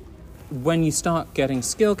extent. When you start getting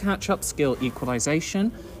skill catch-up, skill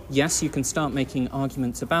equalization, yes, you can start making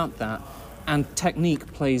arguments about that, and technique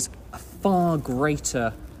plays a far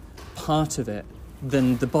greater part of it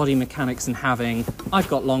than the body mechanics and having, I've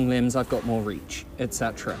got long limbs, I've got more reach,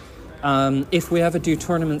 etc. If we ever do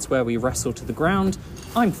tournaments where we wrestle to the ground,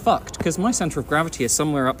 I'm fucked, because my centre of gravity is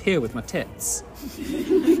somewhere up here with my tits.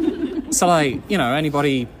 So,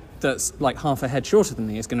 anybody that's like half a head shorter than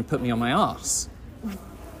me is going to put me on my arse.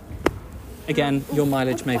 Again, your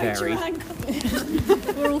mileage may vary.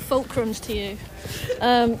 We're all fulcrums to you.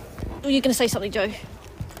 Were you going to say something, Joe?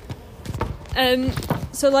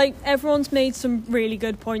 So, everyone's made some really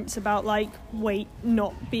good points about, weight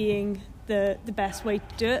not being the best way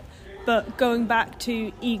to do it. But going back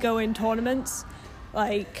to ego in tournaments,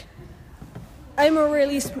 I'm a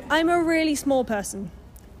really small person.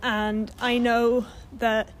 And I know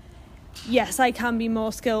that, yes, I can be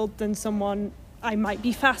more skilled than someone. I might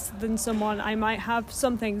be faster than someone. I might have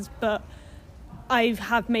some things, but I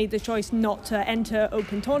have made the choice not to enter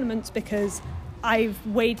open tournaments because I've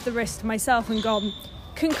weighed the risk to myself and gone,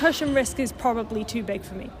 concussion risk is probably too big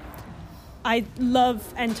for me. I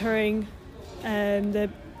love entering the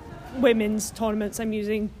women's tournaments. I'm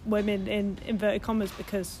using women in inverted commas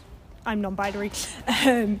because I'm non-binary.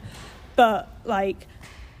 But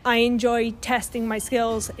I enjoy testing my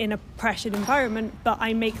skills in a pressured environment, but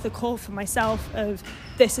I make the call for myself of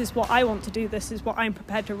this is what I want to do, this is what I'm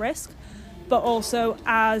prepared to risk. But also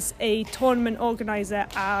as a tournament organiser,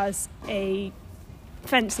 as a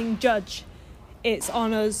fencing judge, it's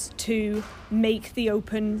on us to make the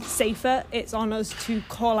open safer. It's on us to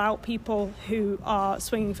call out people who are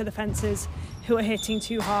swinging for the fences, who are hitting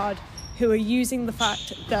too hard, who are using the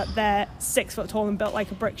fact that they're 6 foot tall and built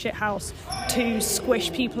like a brick shit house to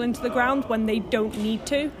squish people into the ground when they don't need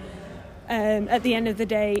to. At the end of the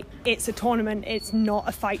day, it's a tournament, it's not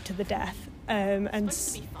a fight to the death. It's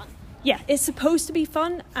supposed to be fun. Yeah, it's supposed to be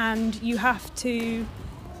fun, and you have to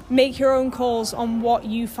make your own calls on what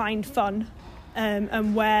you find fun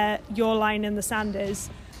and where your line in the sand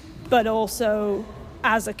is. But also,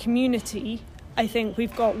 as a community, I think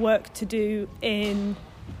we've got work to do in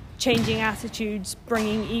changing attitudes,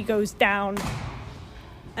 bringing egos down,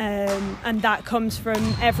 and that comes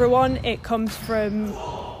from everyone. It comes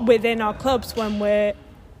from within our clubs when we're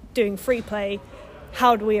doing free play.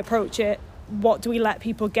 How do we approach it? What do we let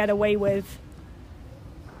people get away with?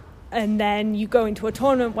 And then you go into a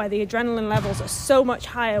tournament where the adrenaline levels are so much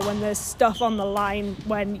higher when there's stuff on the line,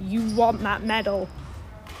 when you want that medal.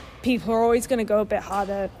 People are always going to go a bit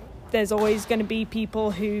harder. There's always going to be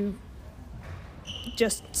people who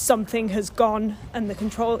just something has gone and the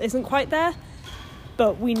control isn't quite there,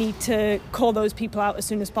 but we need to call those people out as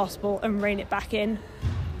soon as possible and rein it back in.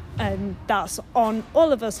 And that's on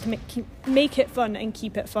all of us to make it fun and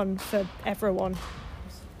keep it fun for everyone.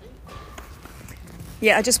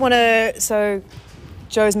 Yeah, I just want to... So,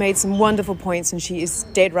 Jo's made some wonderful points and she is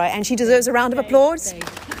dead right. And she deserves a round of applause.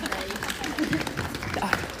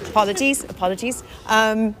 Apologies.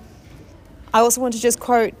 I also want to just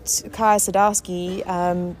quote Kaya Sadowski,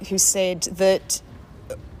 who said that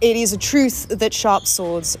it is a truth that sharp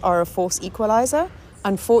swords are a force equalizer.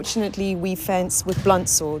 Unfortunately, we fence with blunt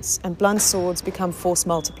swords, and blunt swords become force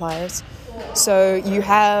multipliers. So you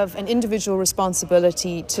have an individual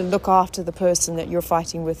responsibility to look after the person that you're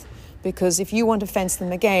fighting with, because if you want to fence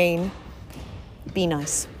them again, be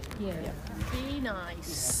nice. Yeah. Be nice.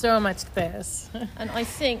 So much this. And I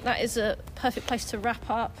think that is a perfect place to wrap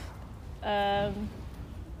up.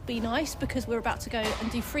 Be nice, because we're about to go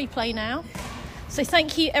and do free play now. So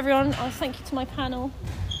thank you, everyone. I'll thank you to my panel.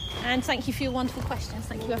 And thank you for your wonderful questions.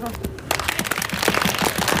 Thank you, everyone.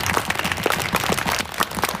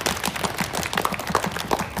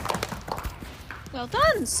 Well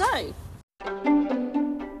done. So,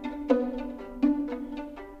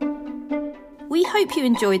 we hope you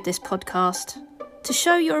enjoyed this podcast. To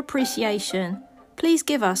show your appreciation, please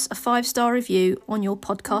give us a 5-star review on your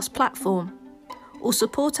podcast platform, or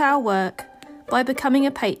support our work by becoming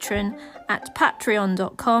a patron at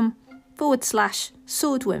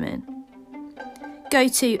patreon.com/swordwomen. Go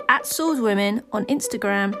to @swordwomen on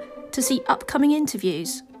Instagram to see upcoming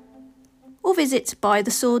interviews, or visit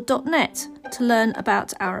bythesword.net to learn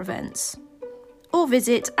about our events, or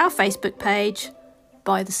visit our Facebook page,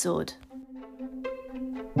 By the Sword.